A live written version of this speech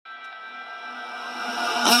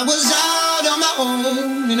I was out on my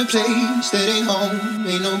own in a place that ain't home.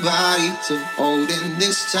 Ain't nobody to hold in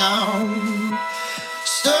this town.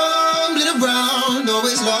 Stumbling around,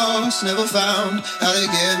 always lost, never found how to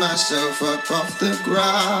get myself up off the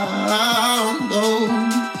ground. Oh,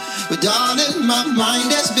 but darling, my mind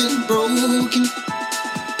has been broken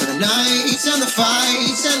by the nights and the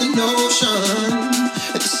fights and the notion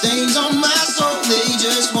that the stains on my soul, they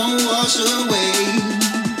just won't wash away.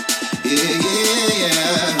 Yeah, yeah, yeah.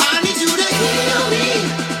 I need you to heal me,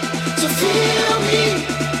 to feel me.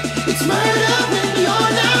 It's murder when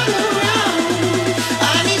you're not around.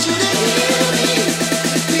 I need you to heal me,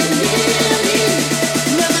 be near me.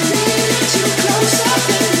 Never needed you closer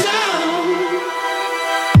than now.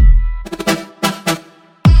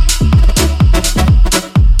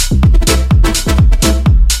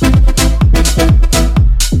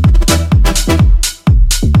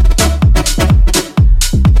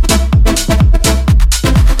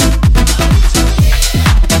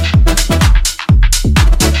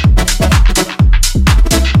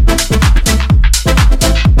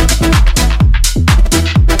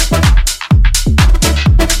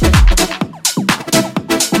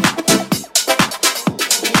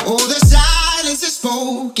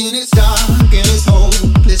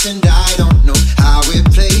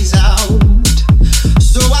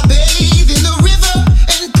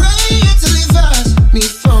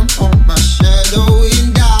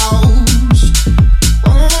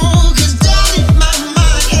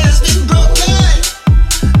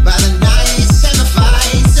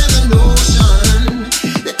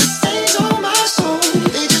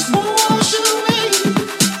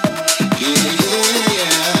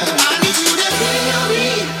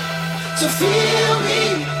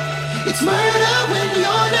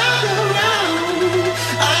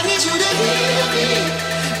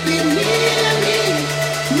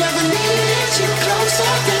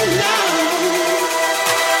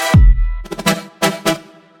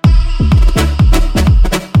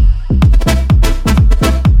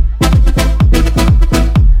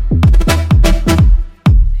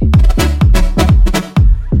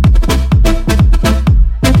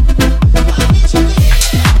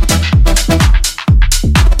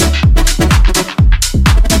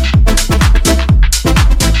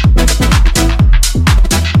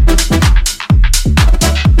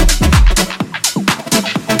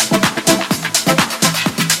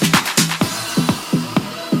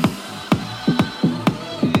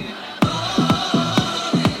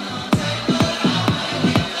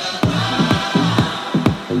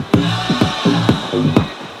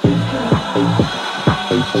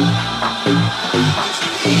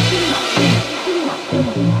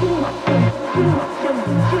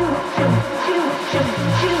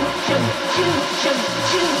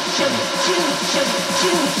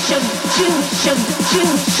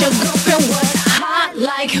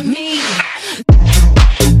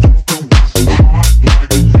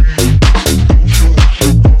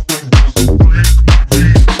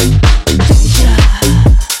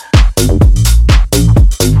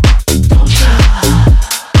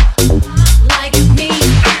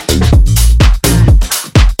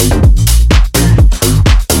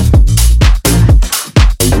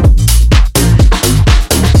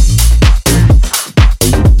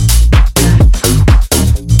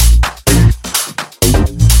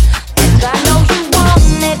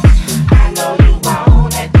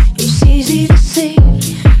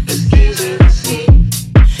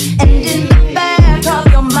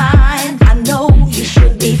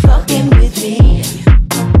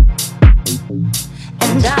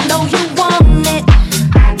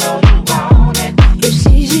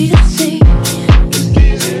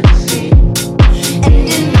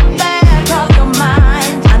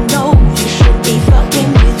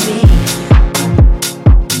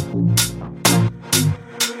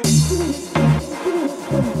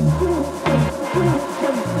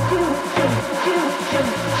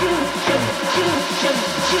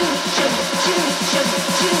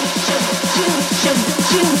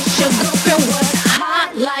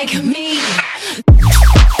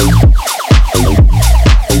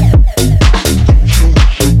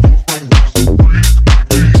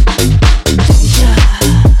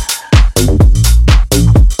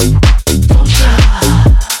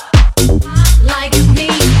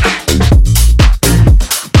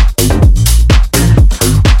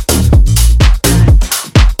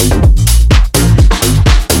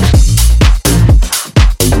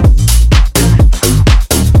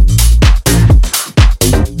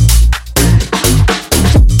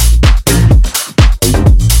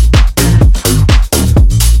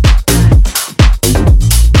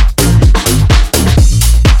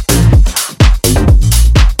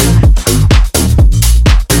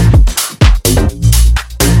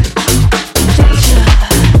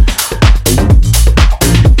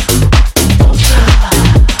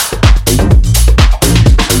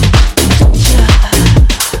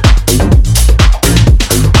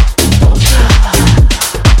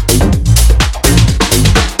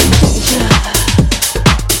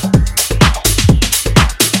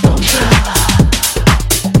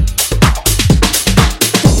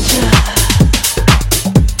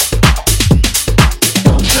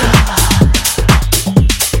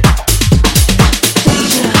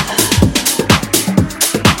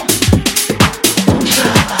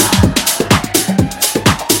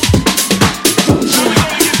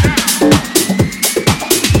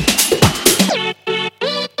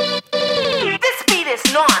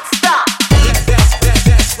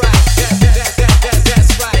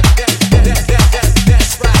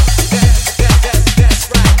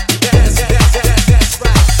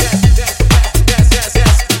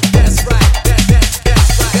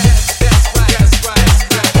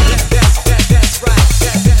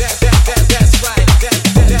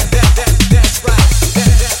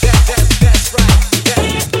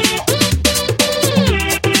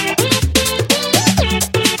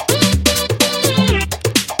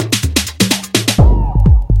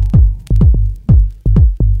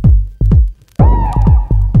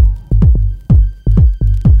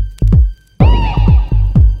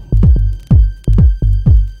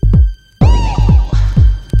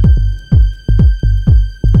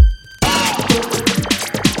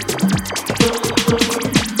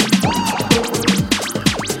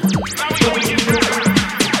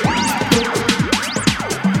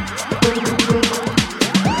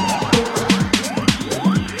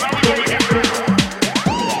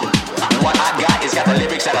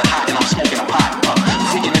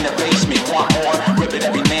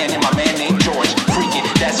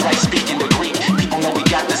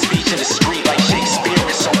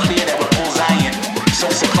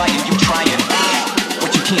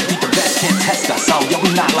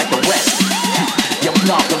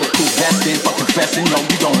 investing or confessing, no,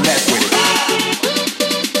 you don't mess with it.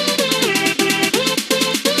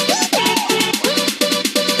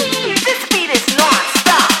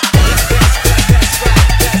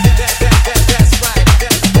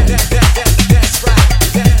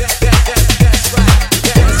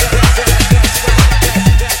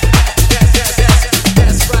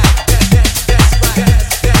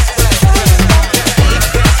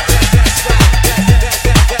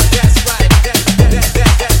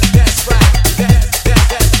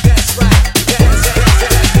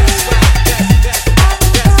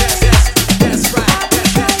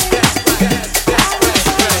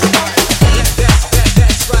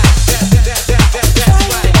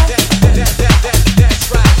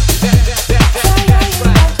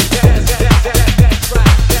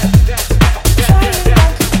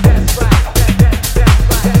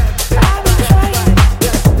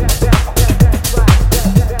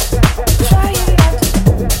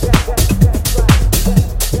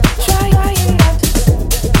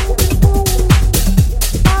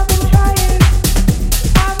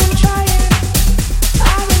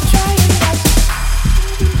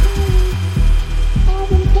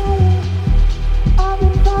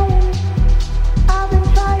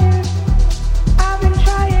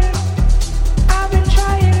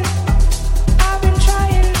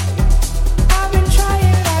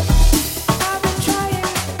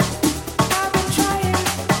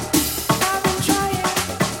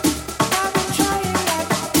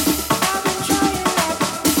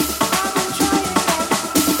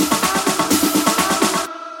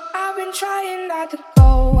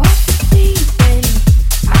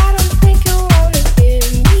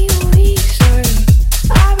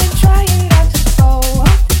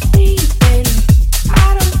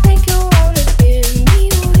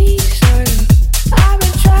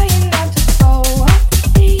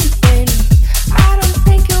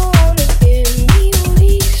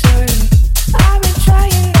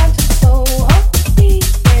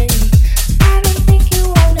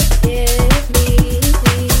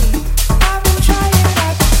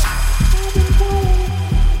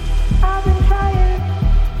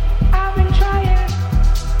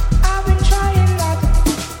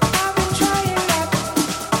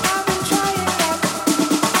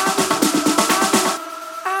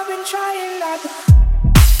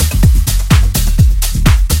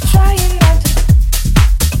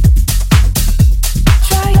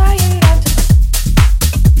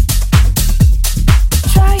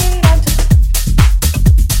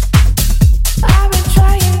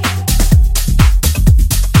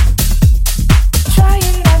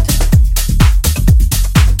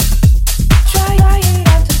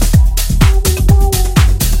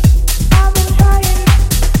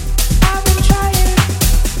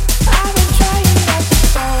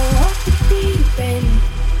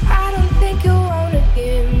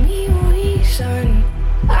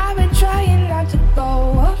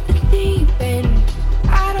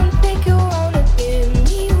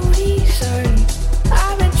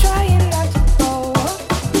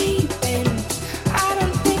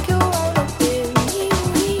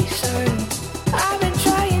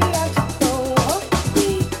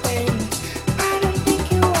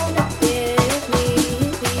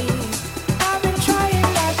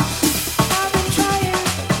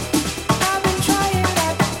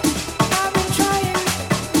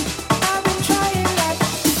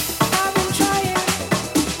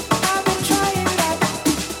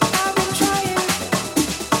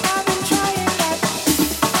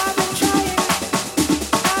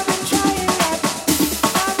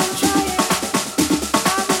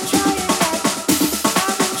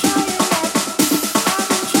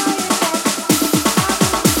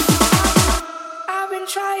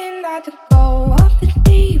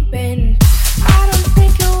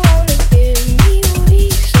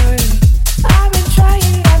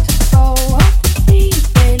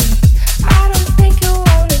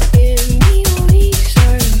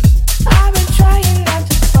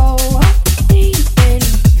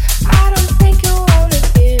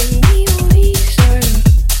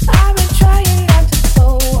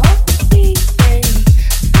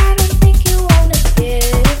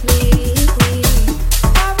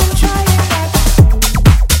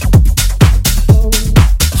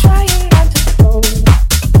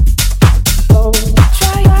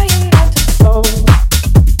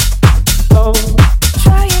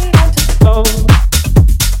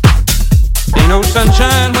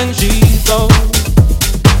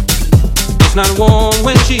 It's not warm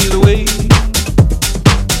when she's away.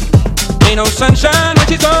 Ain't no sunshine when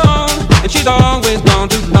she's gone, and she's always gone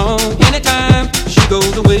too long. Anytime she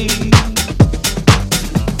goes away,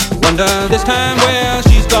 wonder this time where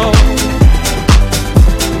she's gone.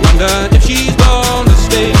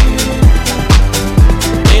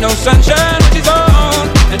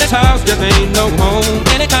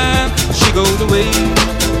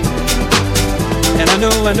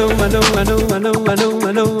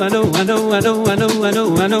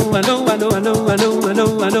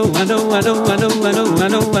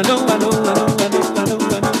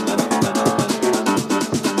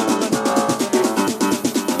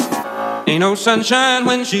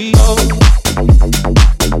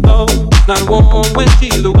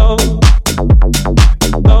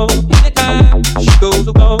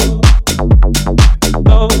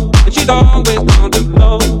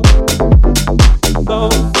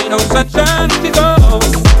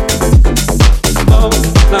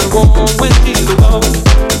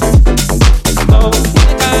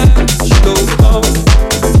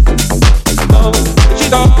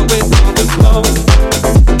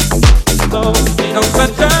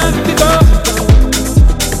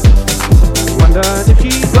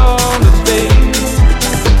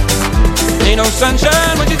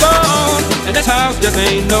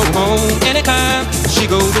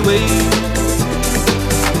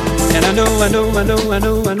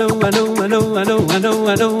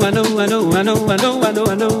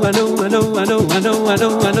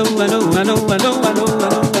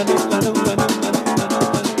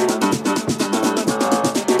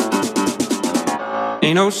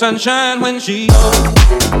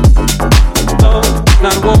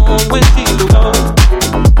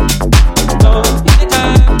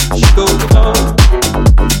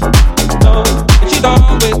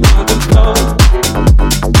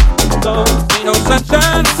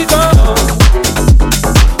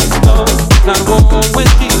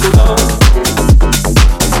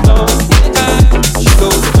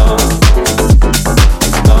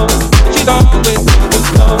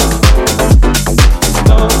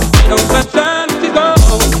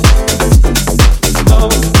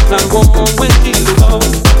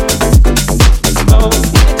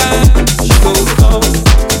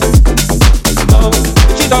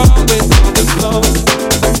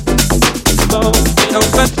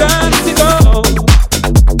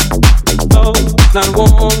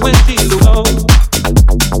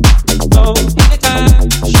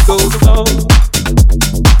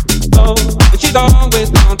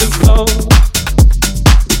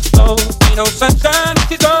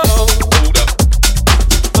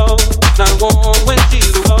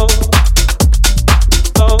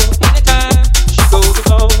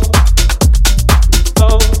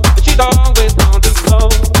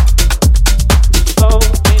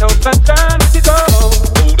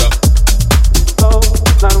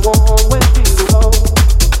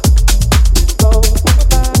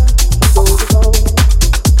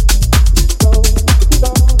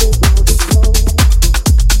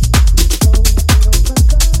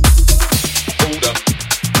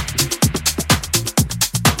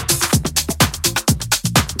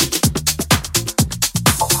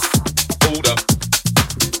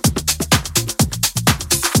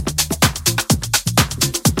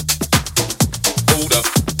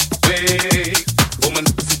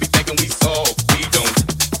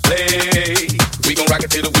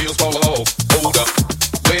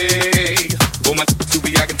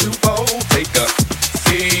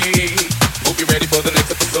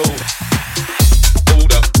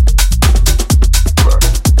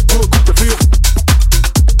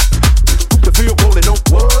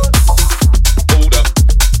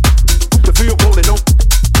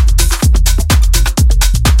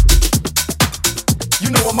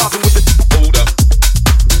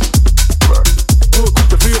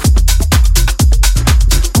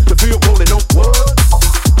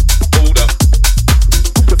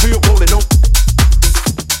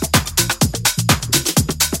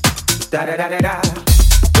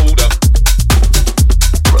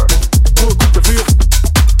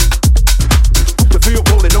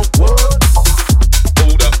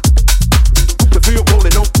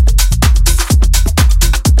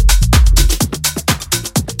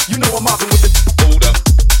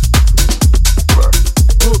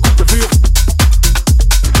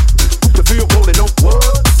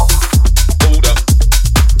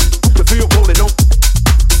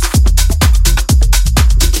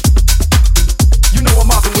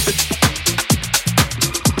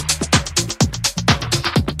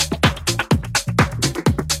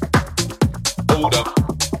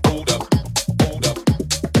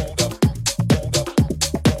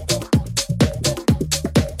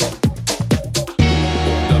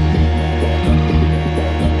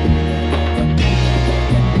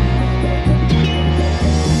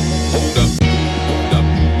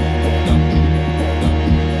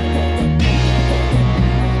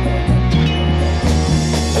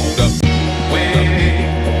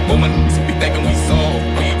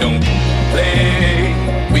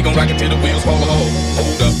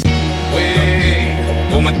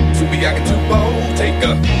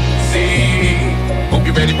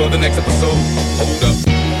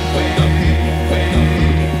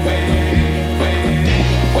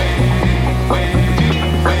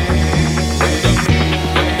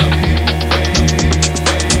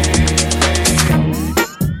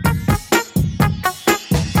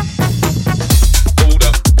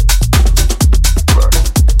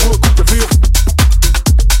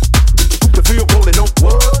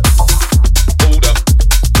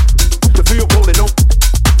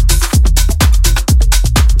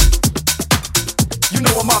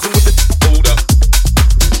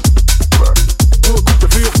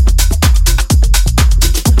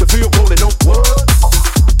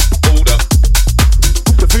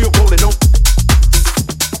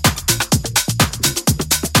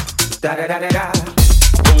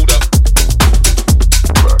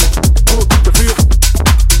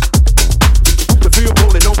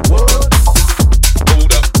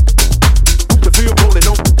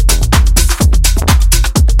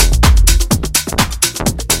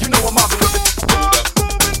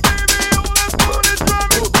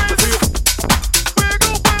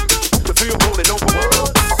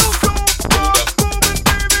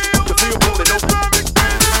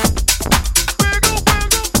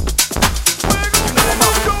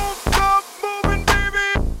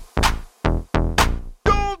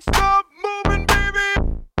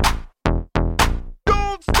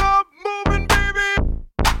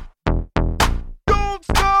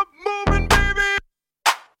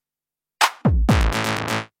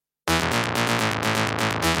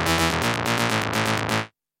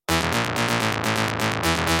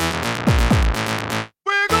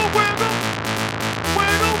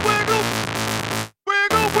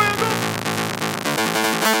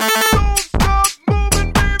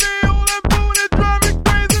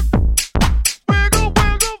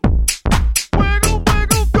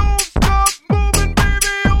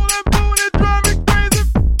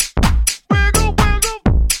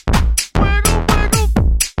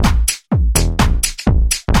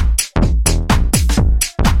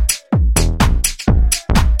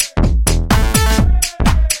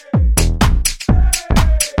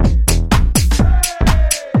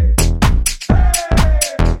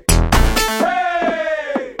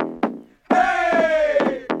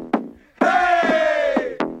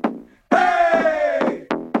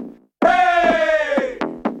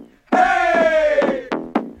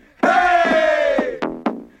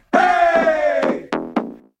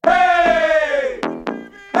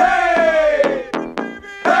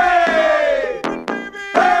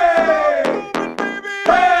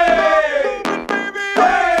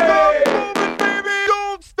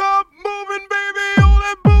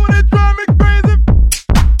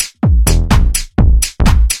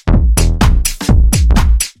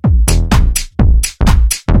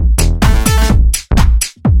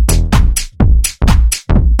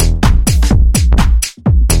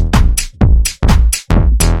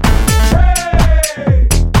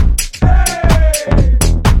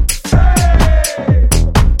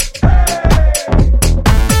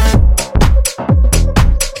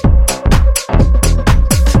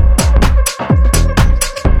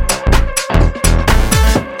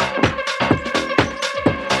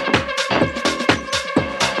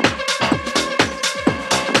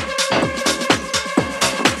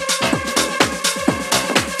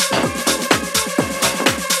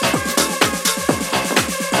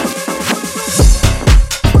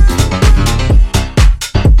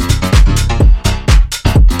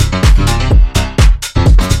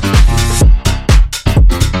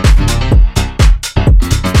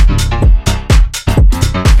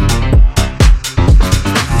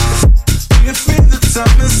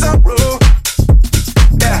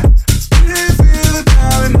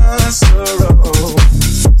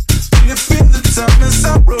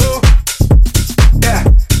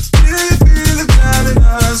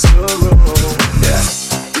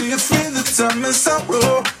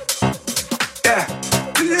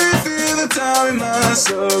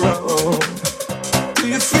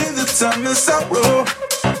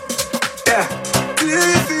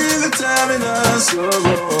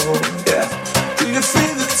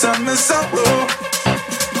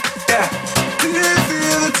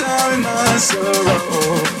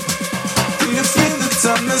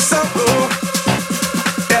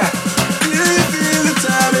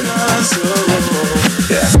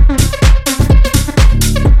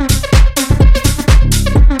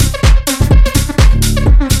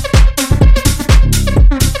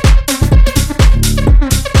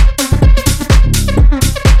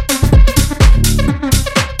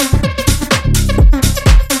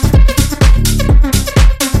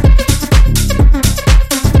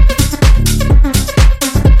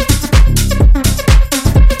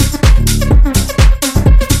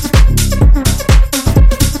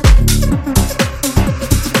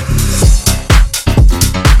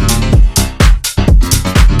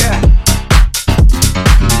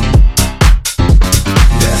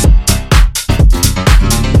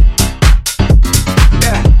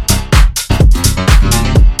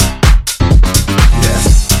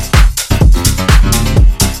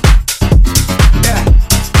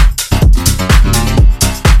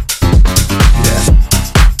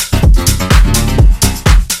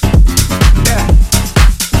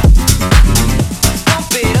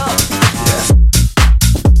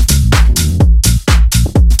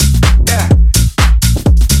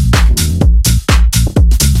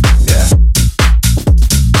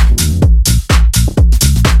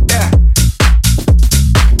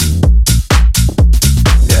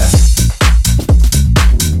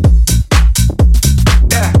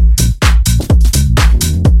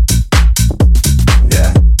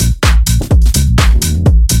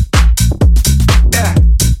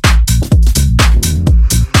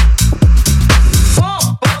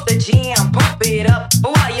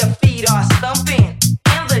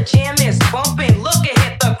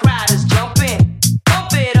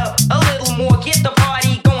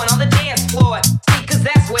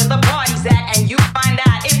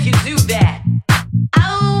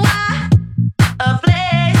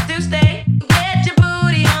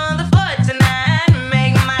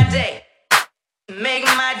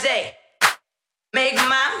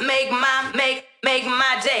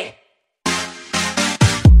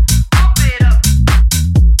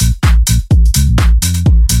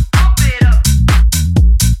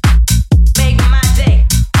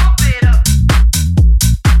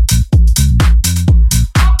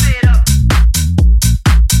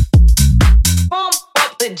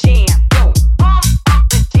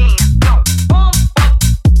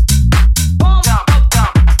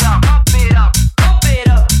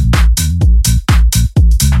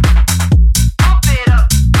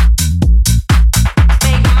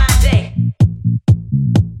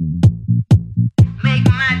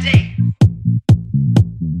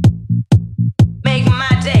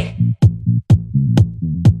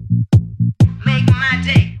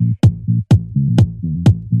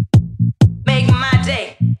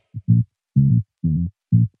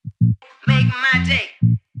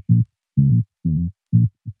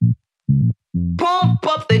 Pump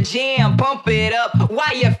up the jam, pump it up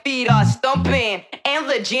while your feet are stumping. And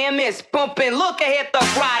the jam is pumping. Look ahead, the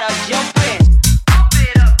crowd are jumping. Pump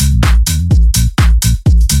it up.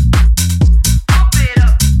 Pump it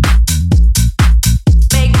up.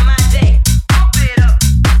 Make my day. Pump it up.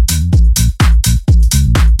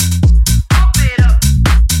 Pump it up.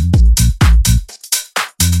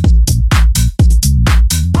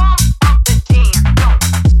 Pump up the jam, dump.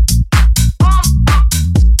 Pump up,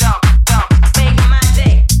 dump, dump. Make my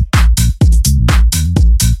day.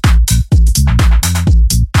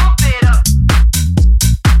 Pump it up.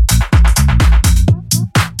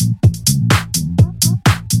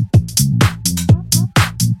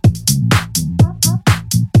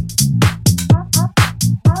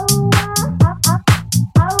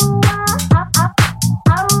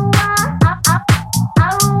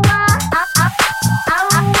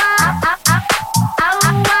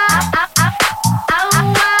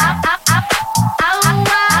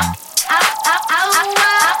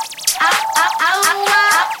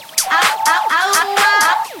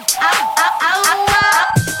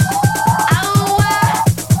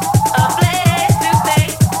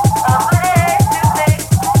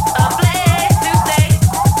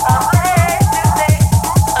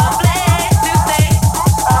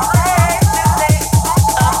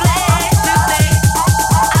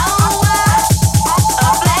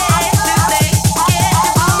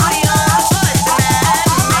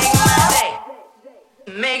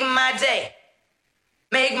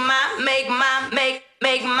 Make my day.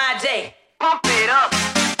 Make my day. Pump it up.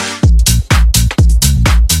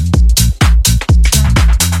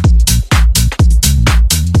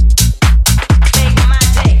 Make my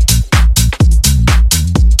day.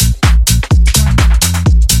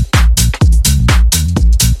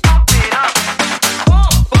 Pump it up.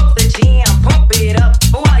 Pump up the jam, pump it up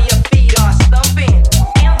while your feet are stumping.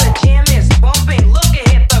 And the jam is bumping. Look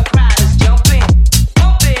ahead, the crowd is jumping.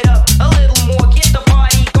 Pump it up a little more, get the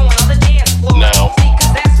party going on the dance floor. Now, See,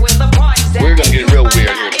 'cause that's where the party's at. we're gonna get real weird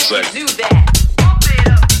here in a If you second. do that. Pump it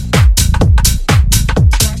up.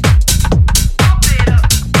 Pump it up.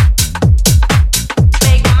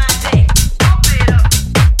 Make my day. Pump it up.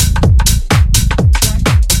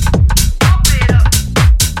 Pump it up.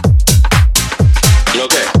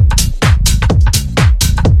 Okay.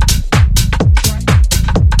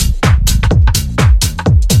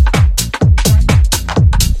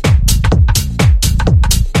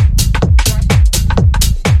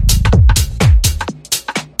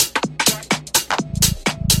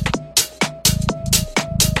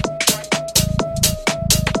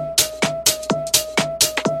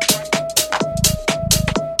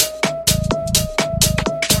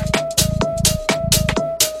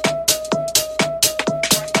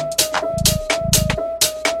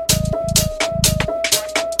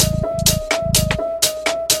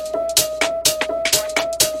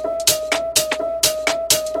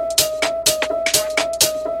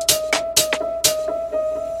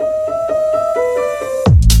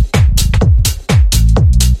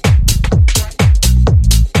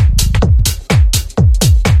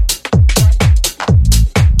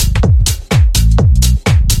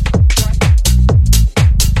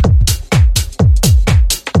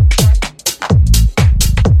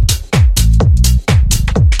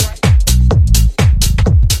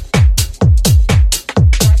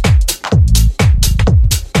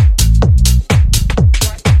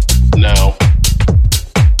 Now,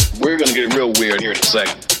 we're gonna get real weird here in a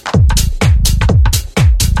second.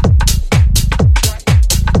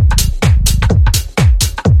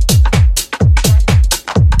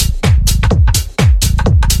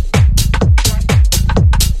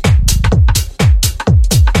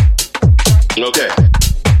 Okay.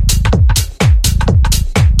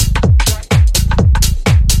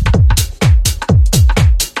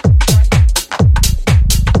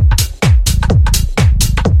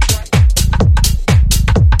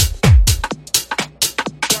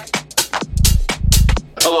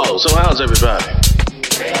 Hello, so how's everybody?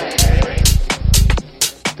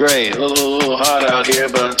 Great, a little hot out here,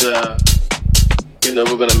 but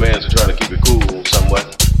we're gonna manage to try to keep it cool somewhat.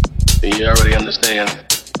 And you already understand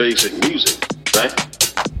basic music, right?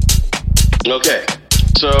 Okay,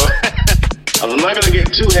 so I'm not gonna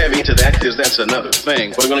get too heavy into that because that's another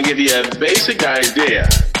thing. But I'm gonna give you a basic idea.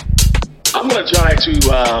 I'm gonna try to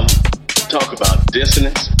talk about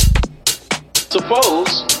dissonance.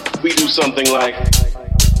 Suppose we do something like,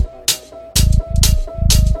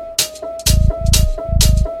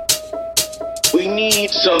 we need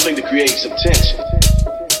something to create some tension.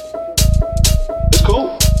 It's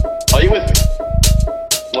cool. Are you with me?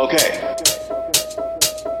 Okay.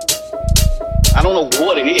 I don't know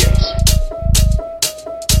what it is,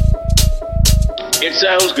 It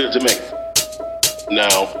sounds good to me.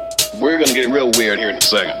 Now, we're gonna get real weird here in a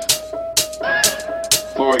second.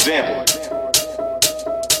 For example,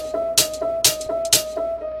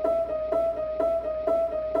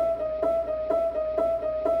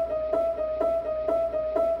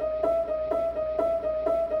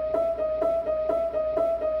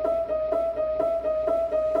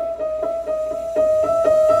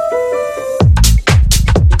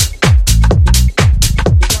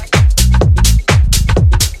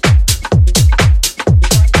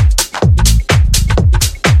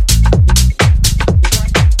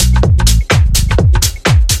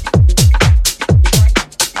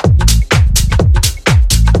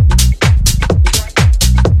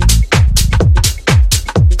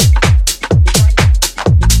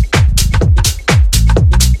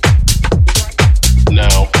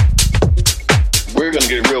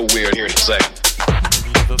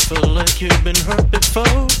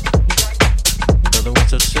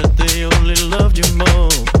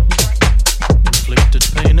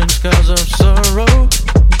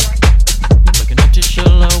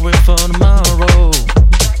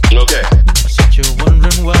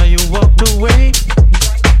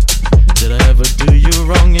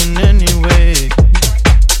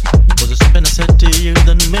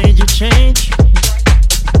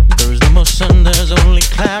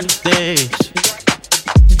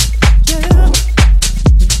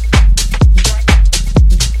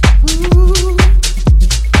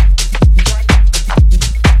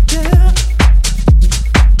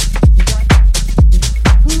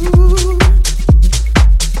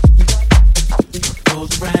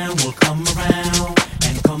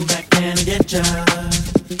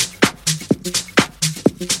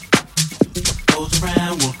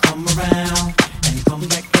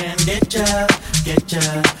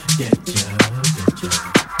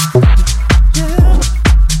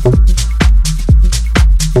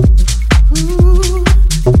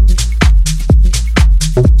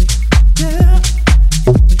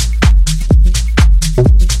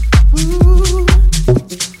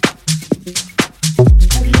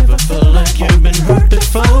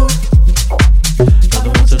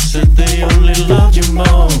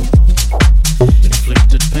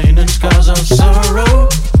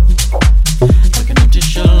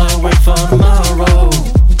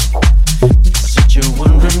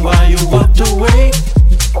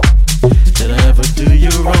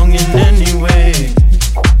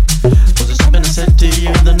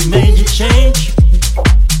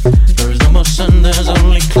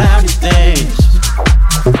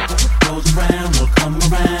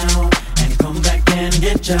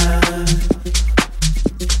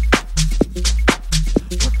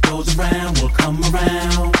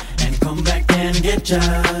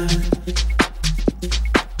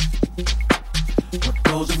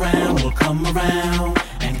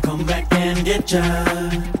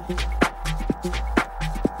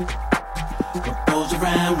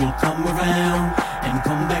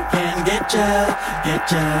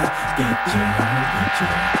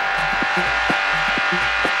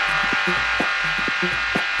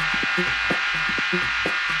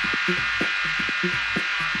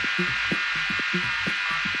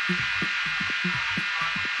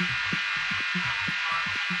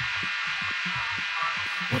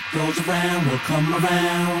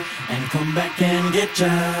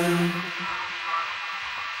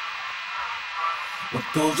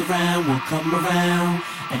 come around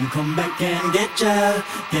and come back and get ya,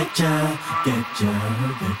 get ya, get ya,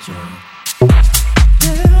 get ya.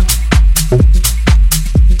 Yeah.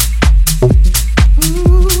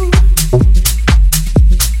 Ooh.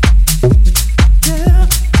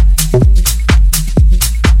 Yeah.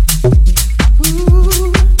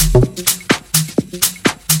 Ooh.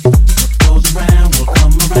 What goes around will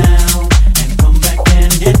come around and come back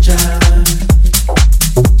and get ya.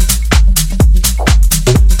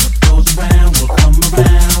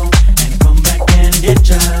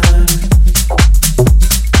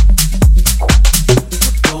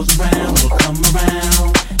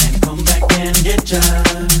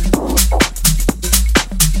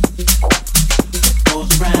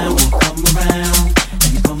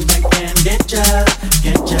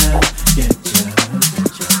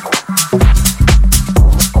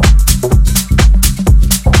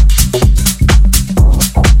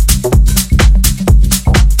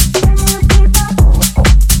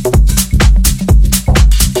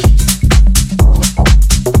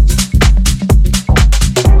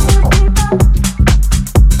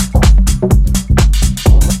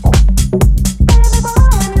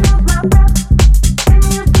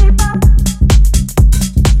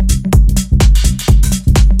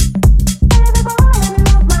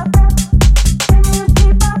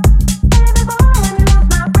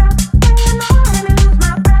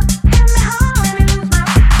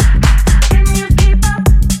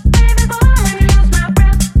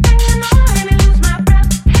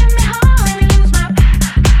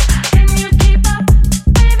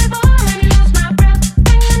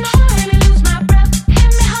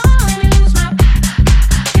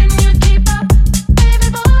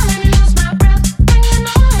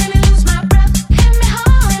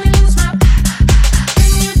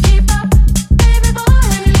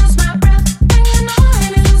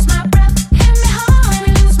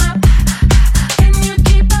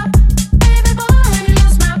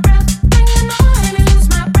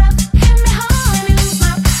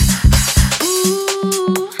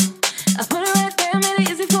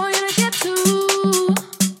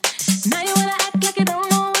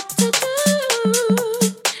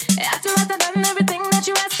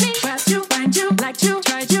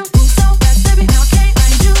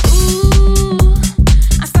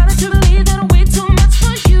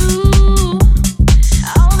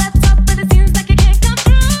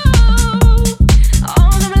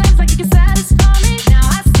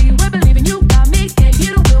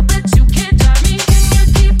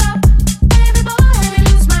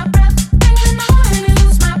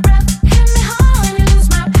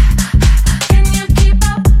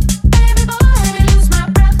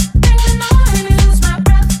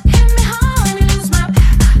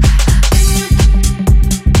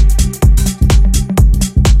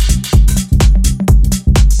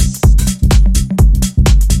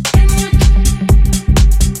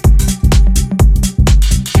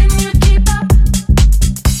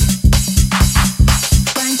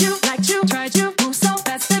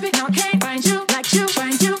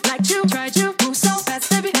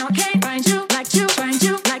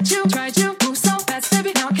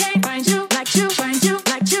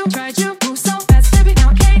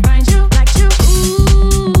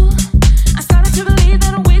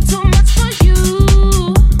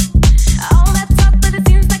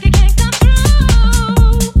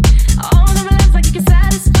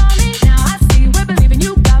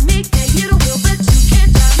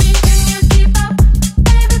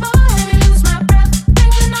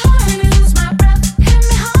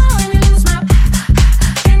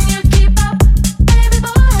 Keep up.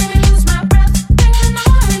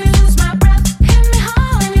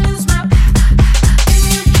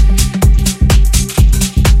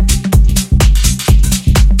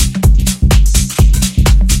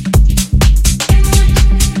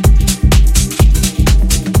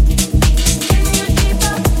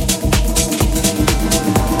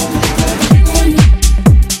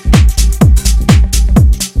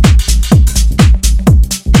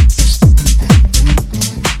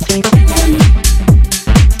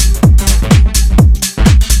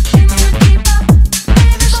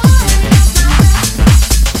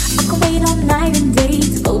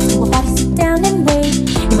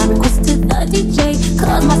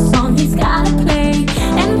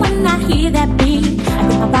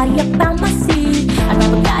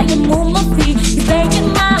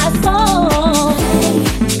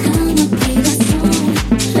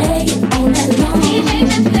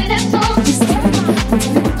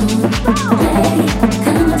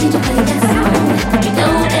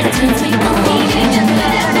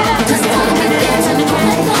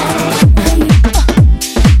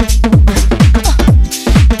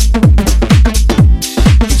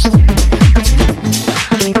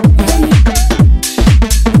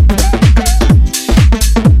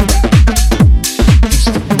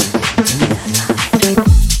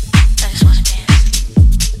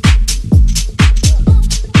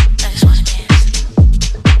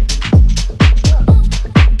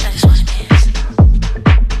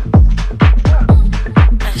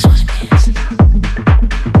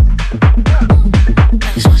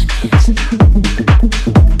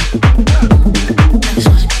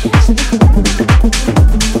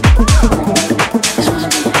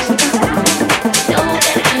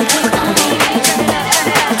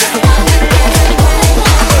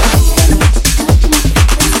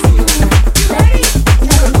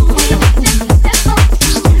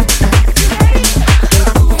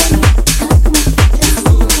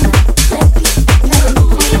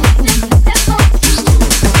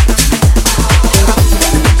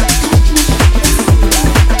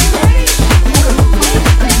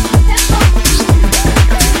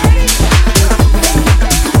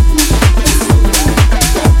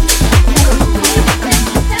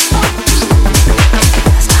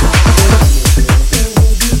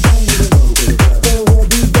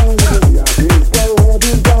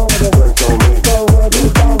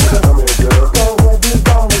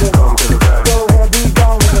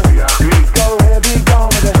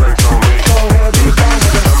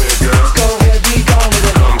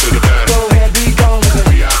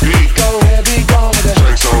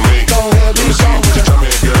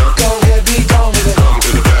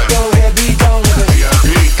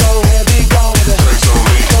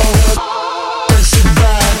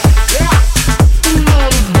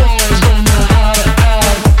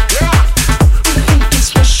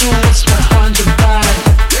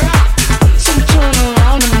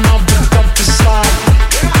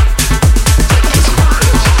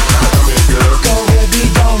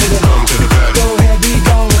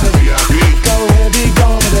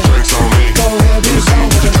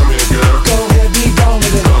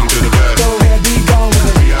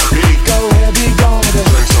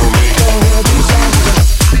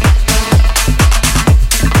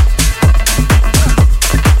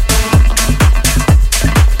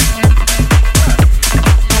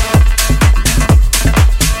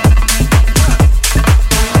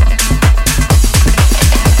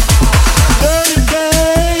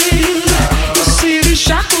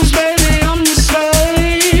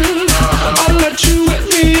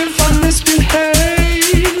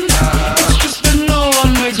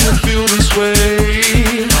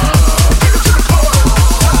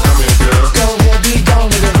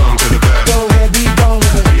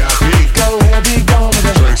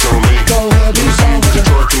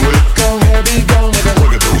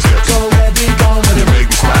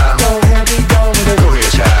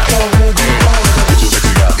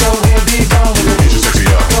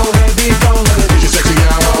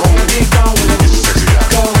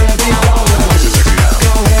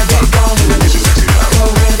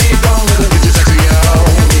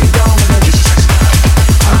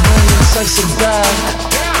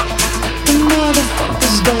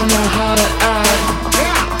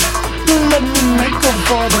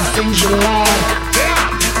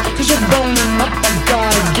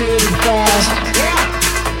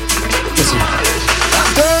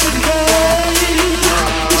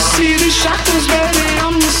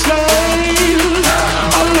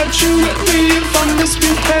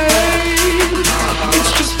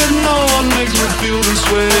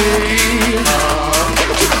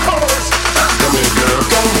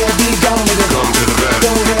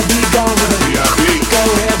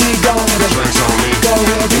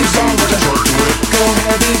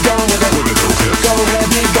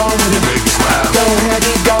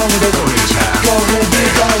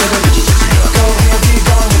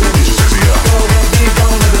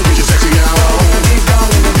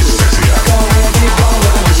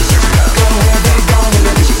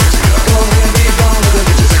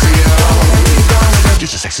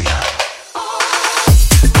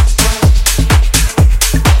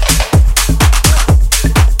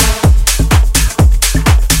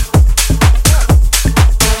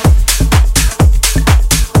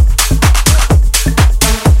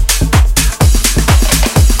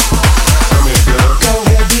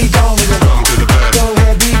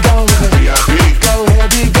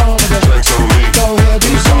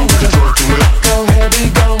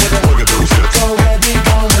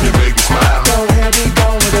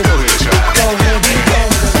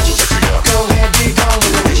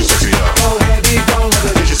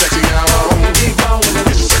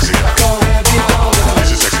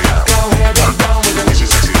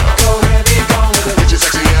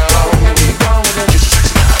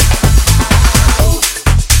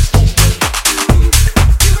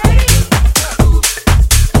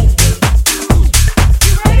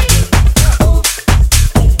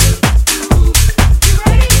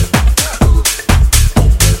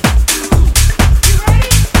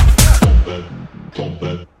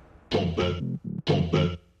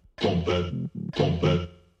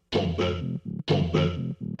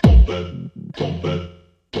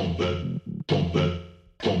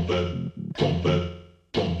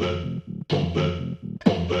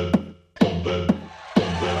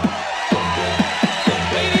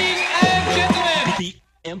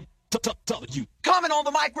 Coming on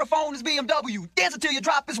the microphone is BMW. Dance until you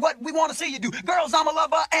drop is what we want to see you do. Girls, I'm a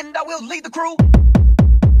lover and I will lead the crew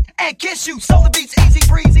and kiss you. So the beat's easy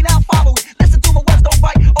breezy, now follow it. Listen to my words, don't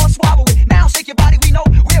bite or swallow it. Now shake your body, we know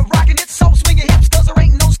we're rocking it. So swing your hips, cause there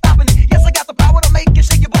ain't no stopping it. Yes, I got the power to make you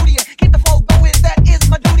shake your booty and keep the flow going, that is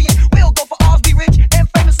my duty. And we'll go for ours, be rich and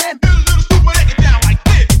famous and build a little stupid and get down like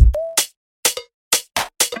this.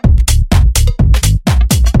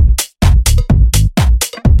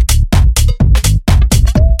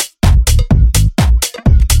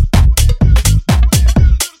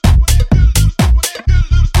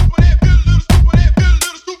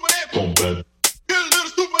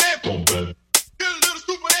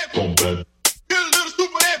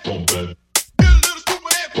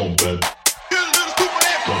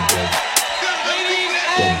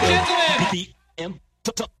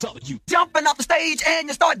 Jumping off the stage and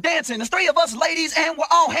you start dancing. There's three of us ladies and we're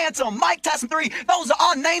all handsome. Mike Tyson 3, those are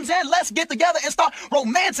our names, and let's get together and start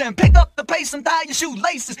romancing. Pick up the pace and tie your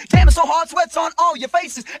shoelaces. Jamming so hard, sweats on all your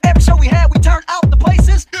faces. Every show we had, we turned out the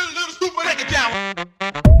places. Get a little stupid, take it down.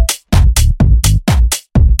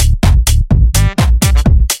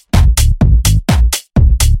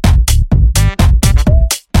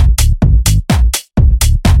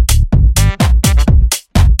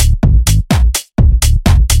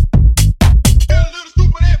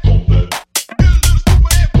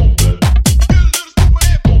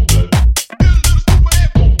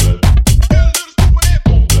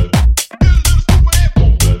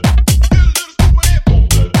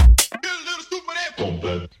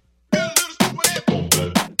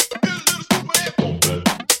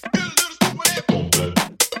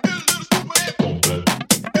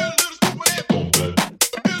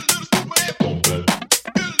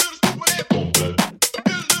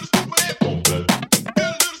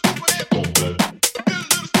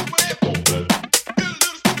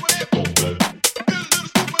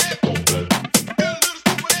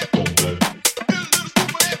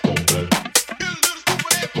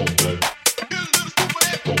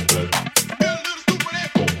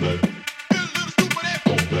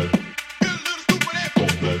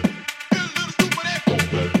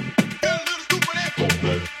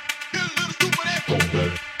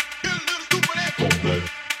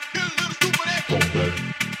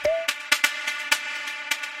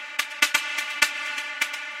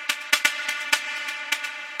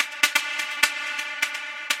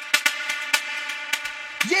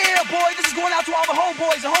 Yeah, boy, this is going out to all the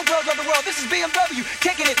homeboys and homegirls of the world. This is BMW,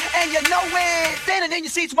 kicking it, and you know it. Standing in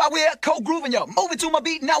your seats while we're co-grooving you. Moving to my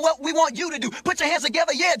beat, now what we want you to do. Put your hands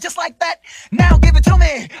together, yeah, just like that. Now give it to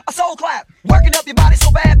me, a soul clap. Working up your body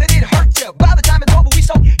so bad that it hurts you. By the time it's over, we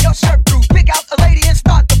soak your shirt through. Pick out a lady and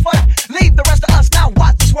start the flirt. Leave the rest of us, now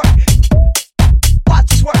watch this work. Watch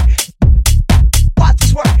this work. Watch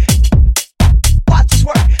this work. Watch this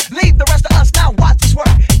work. Leave the rest of us, now watch this work.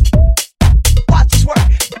 Watch this work.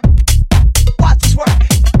 Watch this work.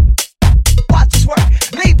 Watch this work.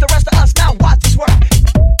 Leave the rest of us now. Watch this work.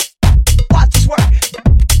 Watch this work.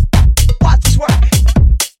 Watch this work.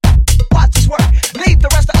 Watch this work. Leave the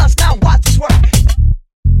rest of us now. Watch this work.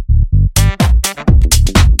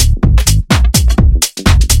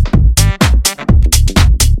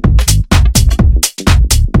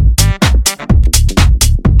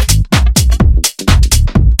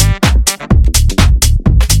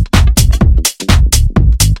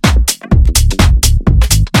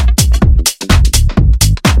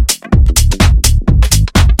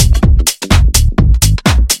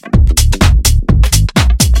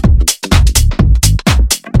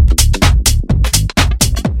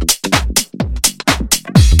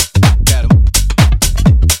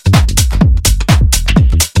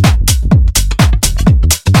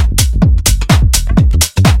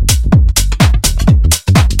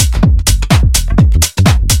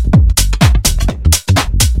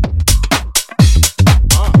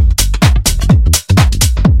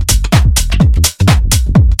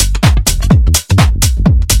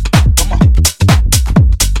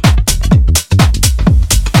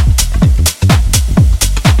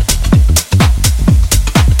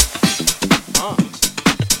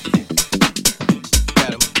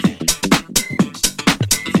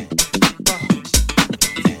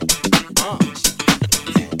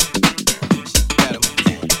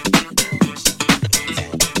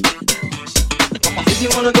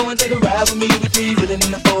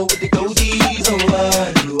 four with the goldies. Oh,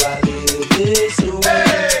 why do I live this way?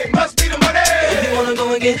 Hey, must be the money. If you wanna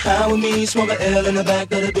go and get high with me, smoke a L in the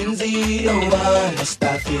back of the Benzie. Oh, why must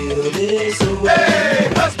I feel this way?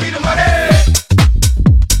 Hey, must be the money.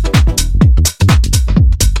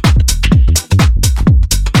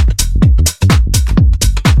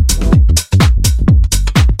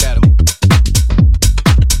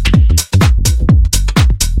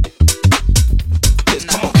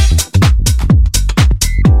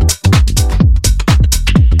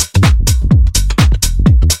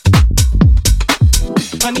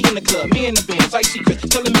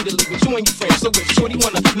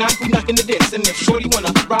 Knock, we knockin' the diss, and if shorty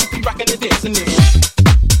wanna rock, we rockin' the diss, and if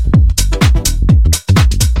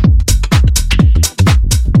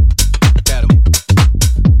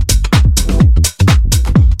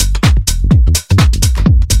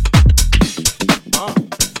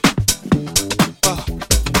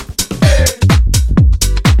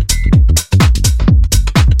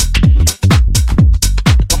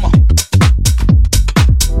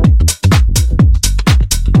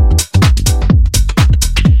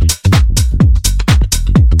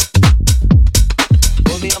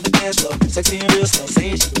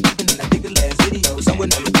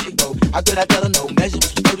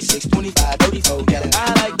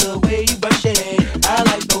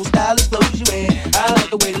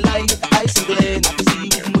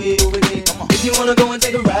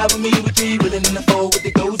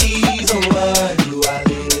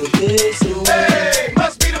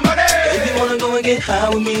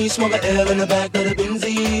smoke a L in the back of the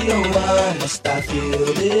Benzie. Oh, why must I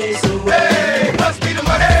feel this way? Hey, must be the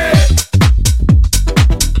money.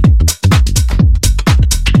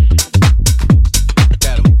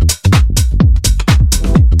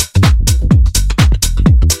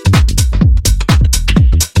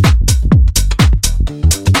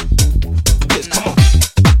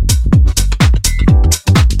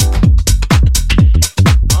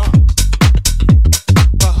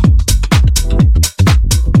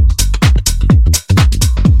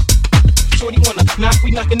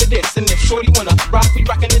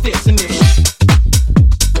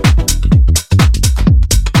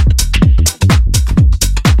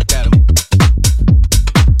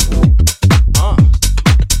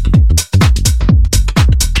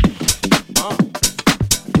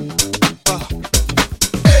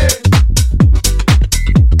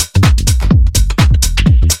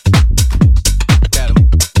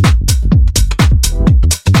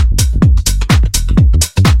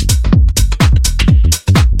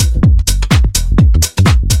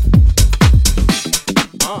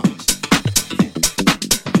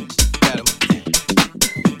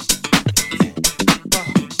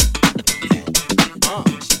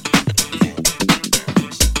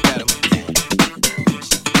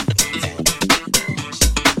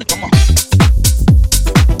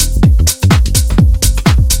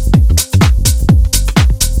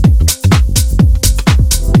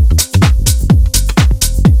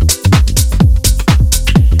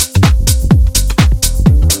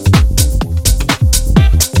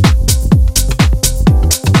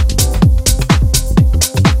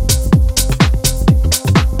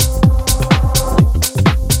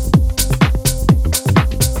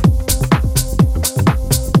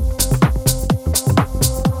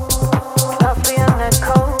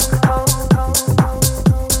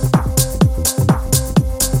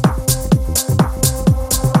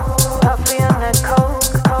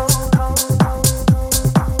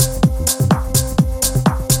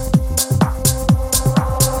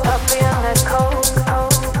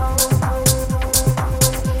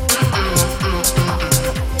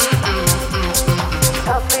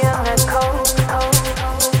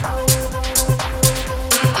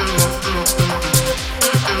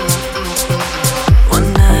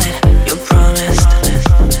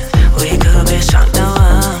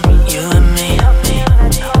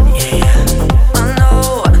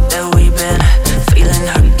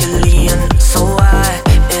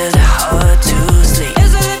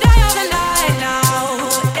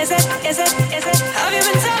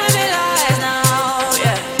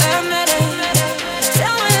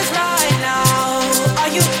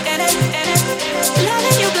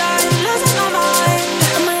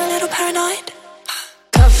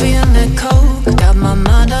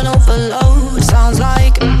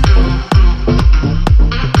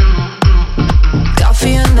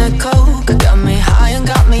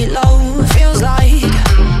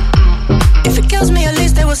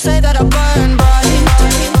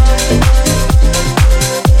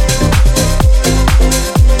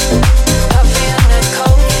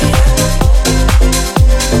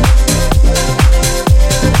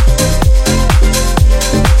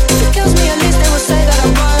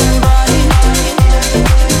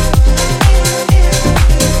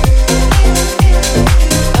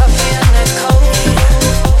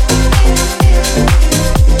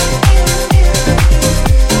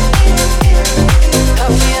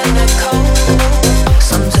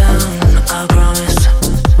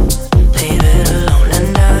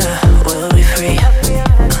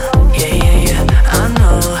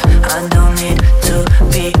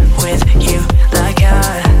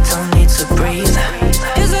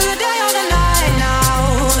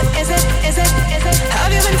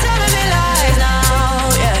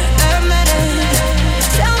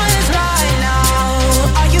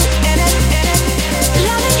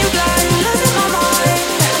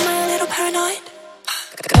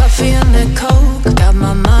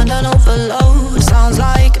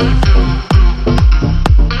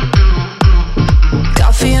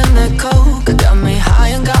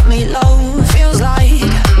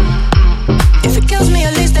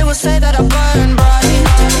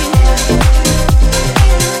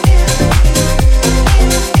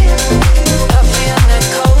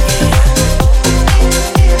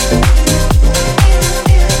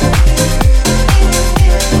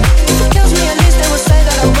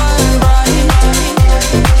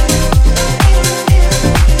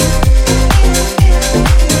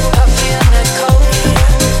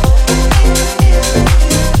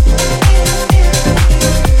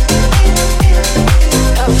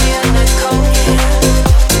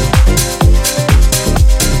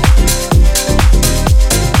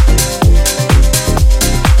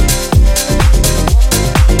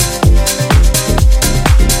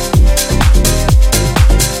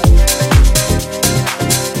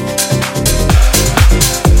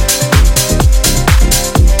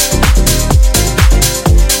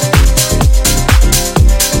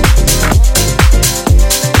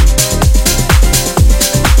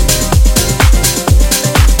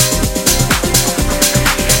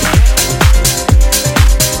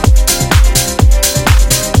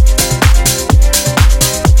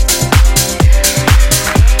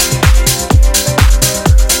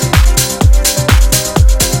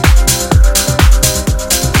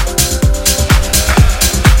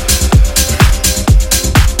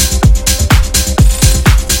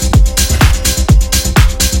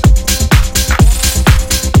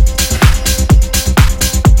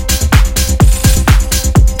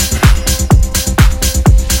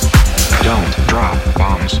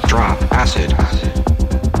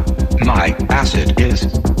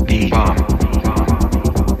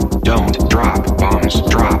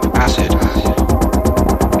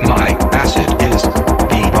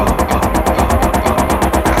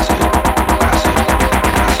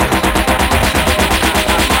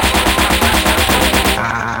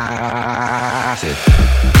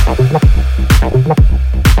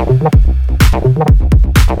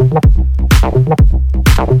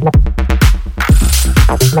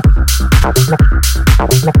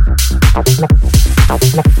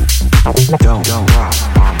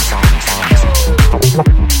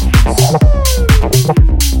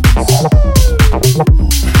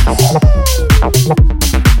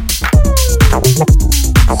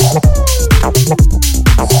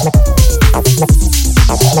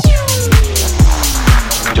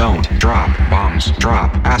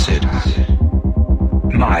 drop acid.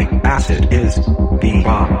 My acid is the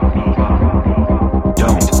bomb.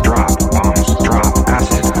 Don't drop bombs, drop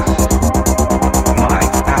acid. My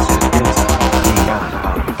acid is the bomb.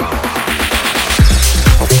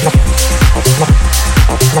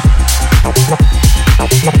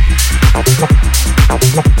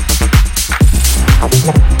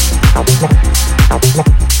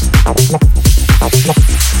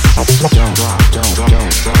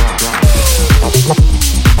 Don't drop.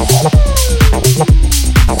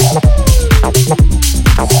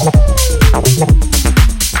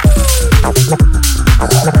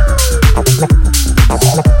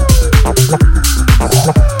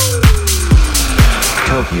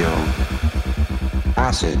 Tokyo,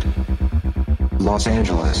 acid. Los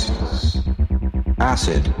Angeles,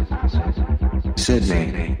 acid.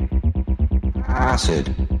 Sydney,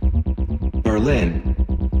 acid. Berlin,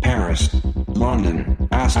 Paris, London,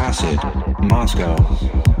 acid. Moscow,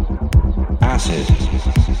 acid.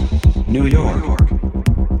 New York,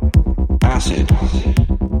 acid.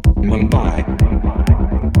 Mumbai,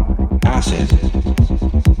 acid.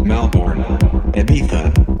 Melbourne,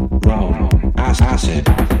 Ibiza, Rome, acid.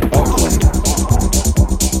 Oakland,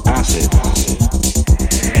 acid.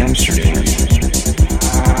 Amsterdam,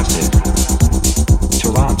 acid.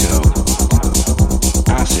 Toronto,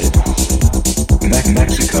 acid.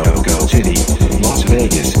 Mexico City, Las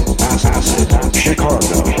Vegas, acid.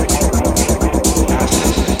 Chicago,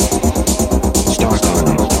 acid.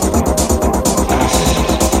 Stockholm, acid.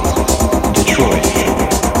 Detroit,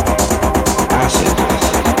 acid.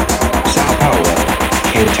 Sao Paulo,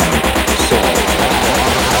 Cape Town, Seoul,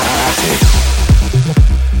 acid.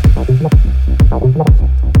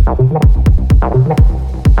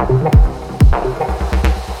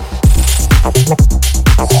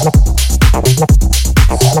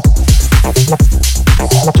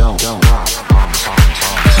 Don't rock.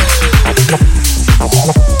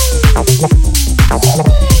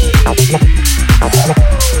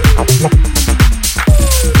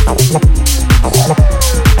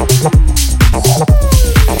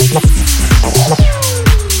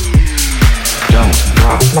 Don't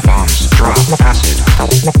drop bombs, drop acid.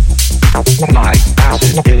 My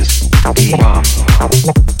acid is the bomb.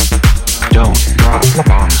 Don't drop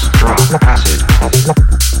bombs, drop acid.